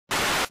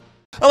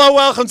Hello,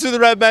 welcome to the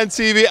Redmen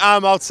TV.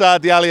 I'm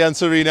outside the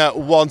Allianz Arena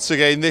once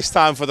again, this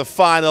time for the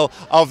final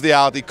of the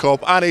Audi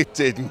Cup, and it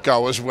didn't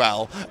go as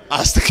well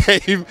as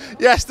the game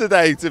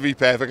yesterday, to be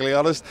perfectly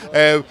honest.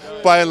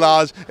 By and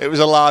large, it was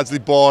a largely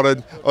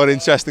boring,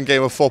 uninteresting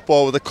game of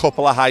football with a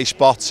couple of high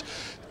spots.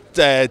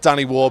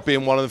 Danny Ward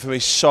being one of them for me,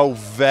 so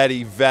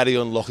very, very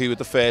unlucky with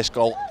the first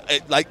goal.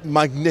 Like,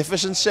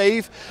 magnificent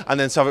save, and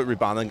then to have it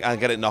rebound and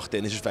get it knocked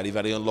in is just very,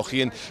 very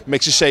unlucky, and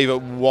makes a save at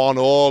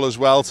 1-1 as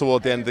well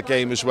toward the end of the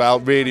game as well.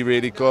 Really,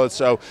 really good.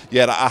 So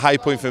yeah, a high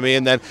point for me.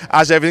 And then,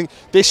 as everything,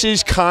 this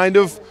is kind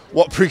of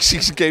what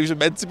pre-season games are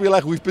meant to be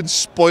like. We've been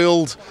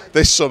spoiled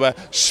this summer,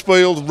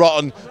 spoiled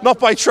rotten, not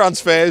by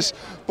transfers,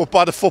 but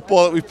by the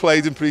football that we've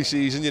played in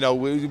pre-season. You know,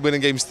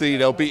 winning games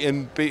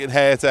 3-0, beating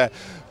Hertha,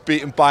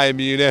 beating Bayern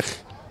Munich.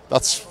 I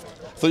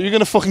thought you were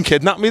going to fucking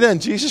kidnap me then.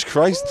 Jesus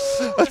Christ.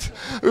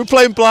 We were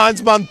playing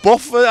blinds man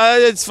buff.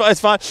 It's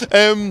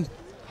fine.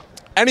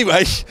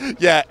 Anyway,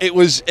 yeah, it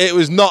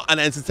was not an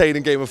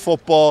entertaining game of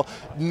football.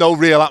 No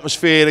real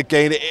atmosphere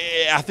again.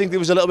 I think it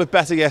was a little bit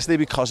better yesterday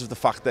because of the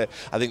fact that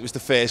I think it was the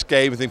first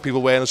game. I think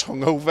people weren't as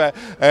hungover,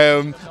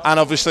 and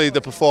obviously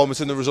the performance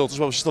and the result as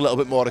well was just a little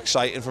bit more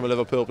exciting from a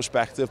Liverpool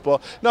perspective.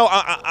 But no,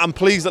 I'm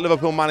pleased that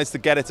Liverpool managed to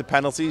get it to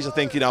penalties. I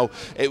think, you know,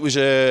 it was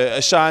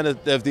a sign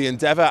of the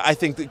endeavour. I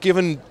think that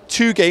given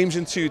 2 games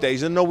in 2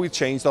 days, I know we've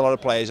changed a lot of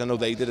players. I know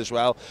they did as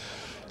well.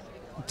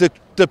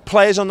 The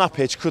players on that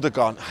pitch could have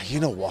gone, you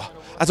know what,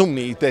 I don't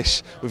need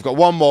this. We've got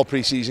one more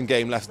pre-season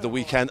game left at the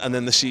weekend and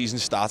then the season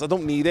starts. I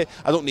don't need it.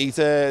 I don't need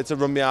to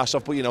run my arse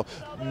off. But, you know,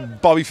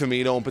 Bobby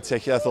Firmino in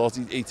particular, I thought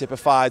he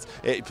typified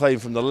playing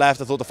from the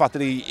left. I thought the fact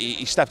that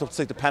he stepped up to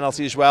take the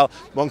penalty as well.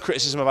 One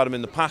criticism I've had him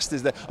in the past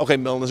is that, okay,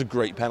 Milner's a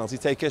great penalty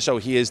taker, so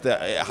he is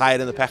higher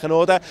in the pecking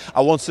order.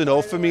 I want to know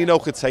if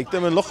Firmino could take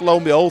them. And look, lo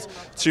and behold,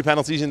 2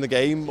 penalties in the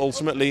game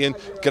ultimately. And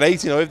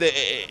great, you know, if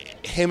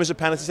him as a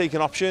penalty taking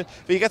option,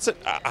 if he gets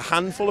a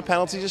handful of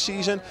penalties a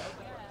season,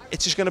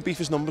 it's just going to beef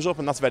his numbers up,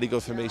 and that's very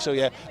good for me. So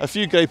yeah, a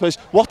few great plays.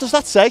 What does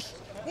that say?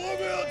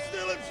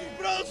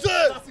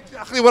 That's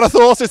exactly what I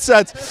thought it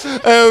said.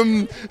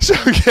 So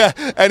yeah,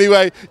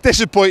 anyway,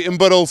 disappointing,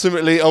 but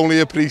ultimately only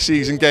a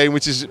pre-season game,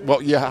 which is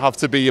what you have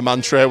to be your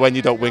mantra when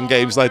you don't win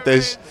games like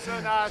this.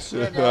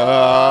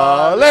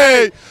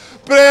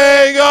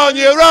 Bring on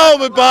your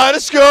Roman by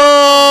the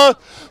score.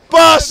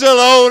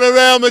 Barcelona,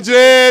 Real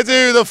Madrid,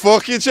 who the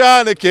fuck you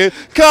trying to kid?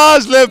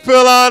 Cause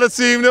Liverpool are the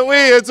team that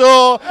we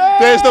adore.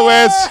 There's the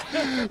words.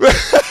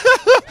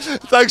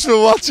 Thanks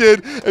for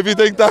watching. If you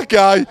think that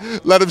guy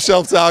let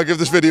himself down, give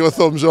this video a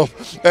thumbs up.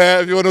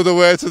 If you want to know the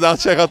words to that,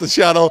 check out the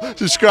channel.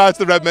 Subscribe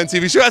to the Redmen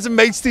TV. Subscribe to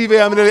Mates TV.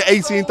 I'm nearly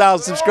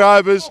 18,000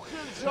 subscribers.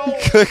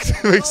 Click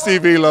the Mates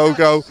TV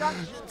logo.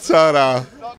 Ta-da.